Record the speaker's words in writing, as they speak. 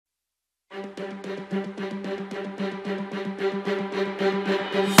It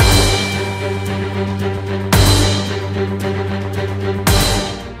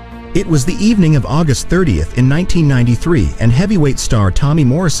was the evening of August 30th in 1993, and heavyweight star Tommy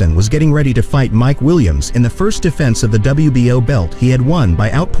Morrison was getting ready to fight Mike Williams in the first defense of the WBO belt he had won by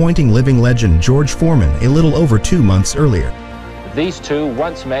outpointing living legend George Foreman a little over 2 months earlier. These two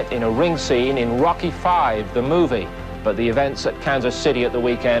once met in a ring scene in Rocky V, the movie, but the events at Kansas City at the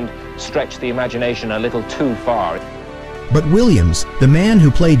weekend stretched the imagination a little too far. But Williams, the man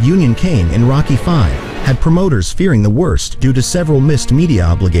who played Union Kane in Rocky V, had promoters fearing the worst due to several missed media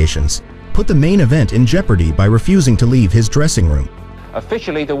obligations, put the main event in jeopardy by refusing to leave his dressing room.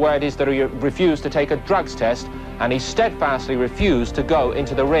 Officially, the word is that he refused to take a drugs test, and he steadfastly refused to go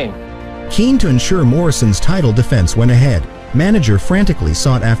into the ring. Keen to ensure Morrison's title defense went ahead, manager frantically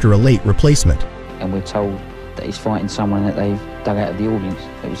sought after a late replacement. And we're told that he's fighting someone that they've dug out of the audience,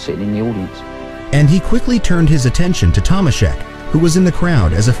 that was sitting in the audience. And he quickly turned his attention to Tomashek, who was in the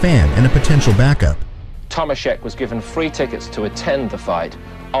crowd as a fan and a potential backup. Tomashek was given free tickets to attend the fight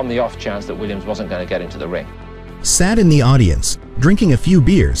on the off chance that Williams wasn't going to get into the ring. Sat in the audience, drinking a few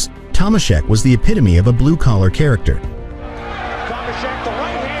beers, Tomashek was the epitome of a blue-collar character. Tomashek, the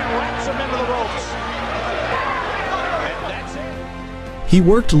right hand wraps him into the ropes. And that's it. He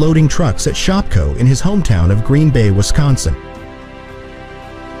worked loading trucks at Shopko in his hometown of Green Bay, Wisconsin.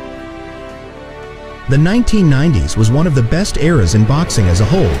 The 1990s was one of the best eras in boxing as a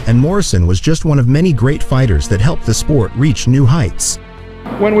whole, and Morrison was just one of many great fighters that helped the sport reach new heights.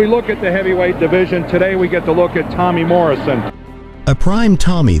 When we look at the heavyweight division, today we get to look at Tommy Morrison. A prime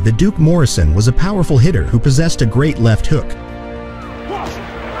Tommy the Duke Morrison was a powerful hitter who possessed a great left hook. There's a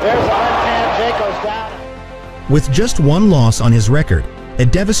left hand, Jake goes down. With just one loss on his record, a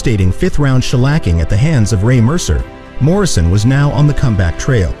devastating fifth-round shellacking at the hands of Ray Mercer, Morrison was now on the comeback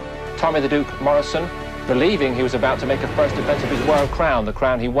trail. Tommy the Duke Morrison, believing he was about to make a first defense of his world crown, the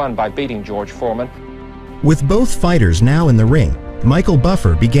crown he won by beating George Foreman. With both fighters now in the ring, Michael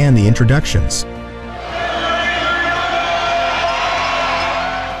Buffer began the introductions.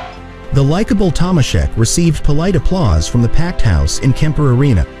 The likable Tomashek received polite applause from the packed house in Kemper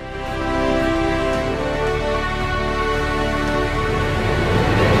Arena.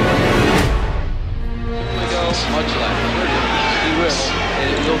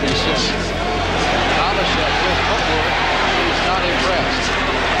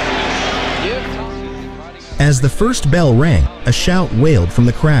 As the first bell rang, a shout wailed from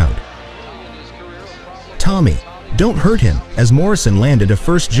the crowd. Tommy, don't hurt him, as Morrison landed a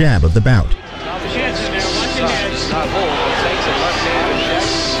first jab of the bout.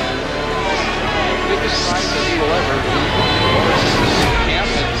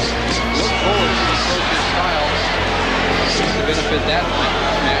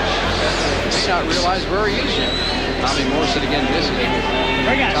 Not realize where he is yet. Tommy Morrison again missing him.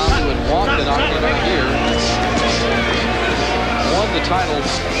 Tommy would walk the knockout out here. Won the title,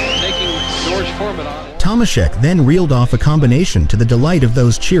 taking George Foreman on. Tomashek then reeled off a combination to the delight of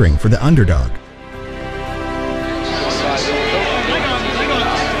those cheering for the underdog.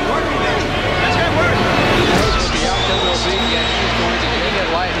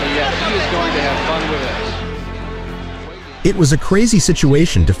 It was a crazy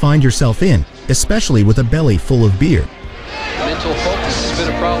situation to find yourself in, especially with a belly full of beer. Mental focus has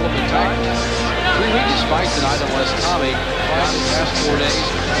been a problem at times. 3 weeks fight tonight unless Tommy, in the past 4 days,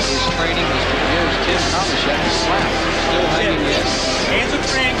 his training was prepares Tim Tomashek to slap. Still hanging in. Hands of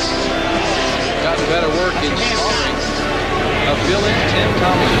strings. Gotten better work in sparring of billing Tim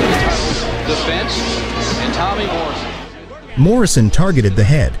Tomashek's title defense and Tommy Morrison. Morrison targeted the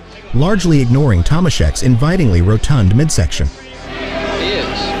head, largely ignoring Tomashek's invitingly rotund midsection.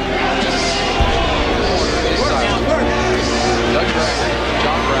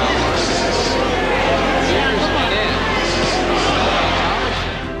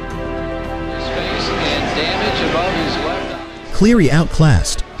 Cleary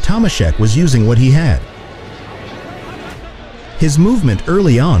outclassed, Tomashek was using what he had. His movement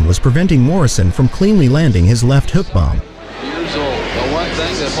early on was preventing Morrison from cleanly landing his left hook bomb. Years old. The one thing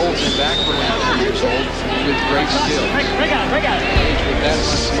that holds him back from being years old with great skill. Age with that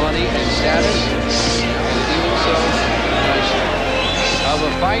much money and status, and doing so nicely. Of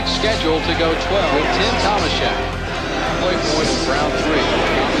a fight scheduled to go 12 with Tim Tomashek. Halfway point of round 3.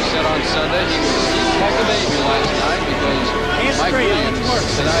 Tommy said on Sunday he was eating like a baby last night because Mike Williams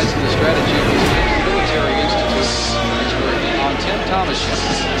denies the strategy of his military institute. That's where on Tim Tomashek.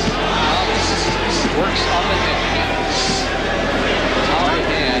 Tommy works on the head. Tommy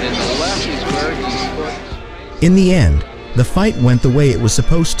hand in the left is where he's put. In the end, the fight went the way it was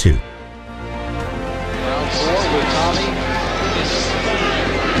supposed to.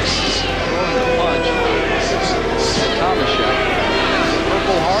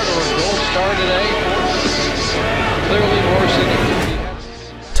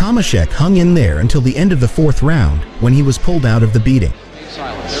 Tomashek hung in there until the end of the 4th round, when he was pulled out of the beating.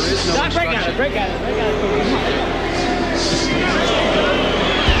 Silent. There is no instruction. Break at it.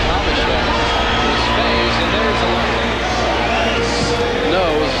 Tomashek is phased, and there's a left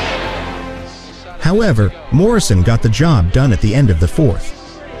nose. However, Morrison got the job done at the end of the 4th.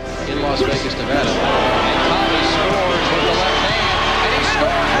 In Las Vegas, Nevada. And Tommy scores with the left hand, and he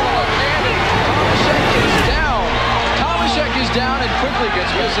scores with the left hand, and Tomashek is down and quickly gets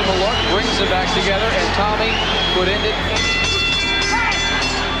Wilson a look, brings them back together, and Tommy could end it.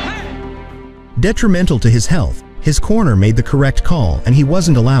 Detrimental to his health, his corner made the correct call and he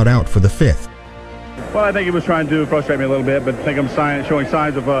wasn't allowed out for the 5th. Well, I think he was trying to frustrate me a little bit, but I think I'm showing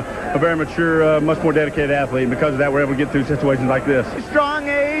signs of a very mature, much more dedicated athlete. And because of that, we're able to get through situations like this. Strong,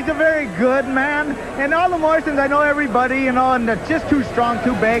 he's a very good man. And all the Morrisons, I know everybody, and they're just too strong,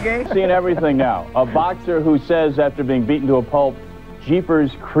 too big, Seeing everything now. A boxer who says after being beaten to a pulp,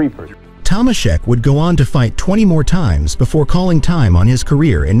 jeepers creepers. Tomashek would go on to fight 20 more times before calling time on his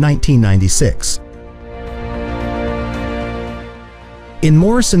career in 1996. In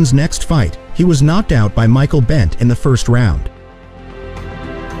Morrison's next fight, he was knocked out by Michael Bent in the 1st round.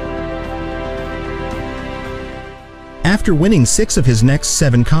 After winning 6 of his next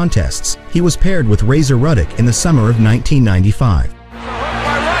 7 contests, he was paired with Razor Ruddock in the summer of 1995.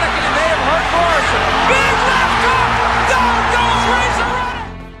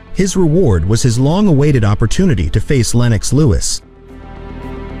 His reward was his long-awaited opportunity to face Lennox Lewis.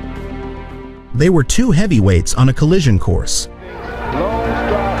 They were 2 heavyweights on a collision course.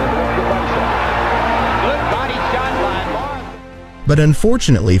 But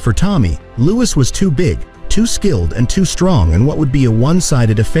unfortunately for Tommy, Lewis was too big, too skilled, and too strong in what would be a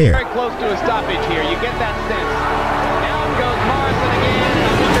one-sided affair. Very close to a stoppage here. You get that sense. Down goes Morrison again, and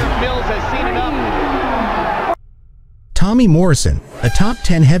I wonder if Mills has seen enough. Tommy Morrison, a top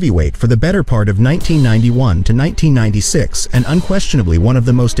 10 heavyweight for the better part of 1991 to 1996 and unquestionably one of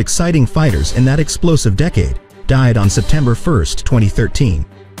the most exciting fighters in that explosive decade, died on September 1st, 2013.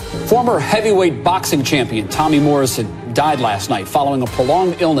 Former heavyweight boxing champion Tommy Morrison died last night following a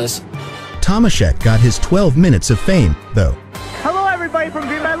prolonged illness. Tomashek got his 12 minutes of fame, though. Hello, everybody from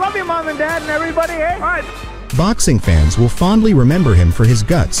Green Bay. I love you, Mom and Dad, and everybody, eh? All right. Boxing fans will fondly remember him for his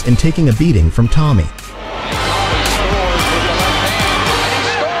guts in taking a beating from Tommy.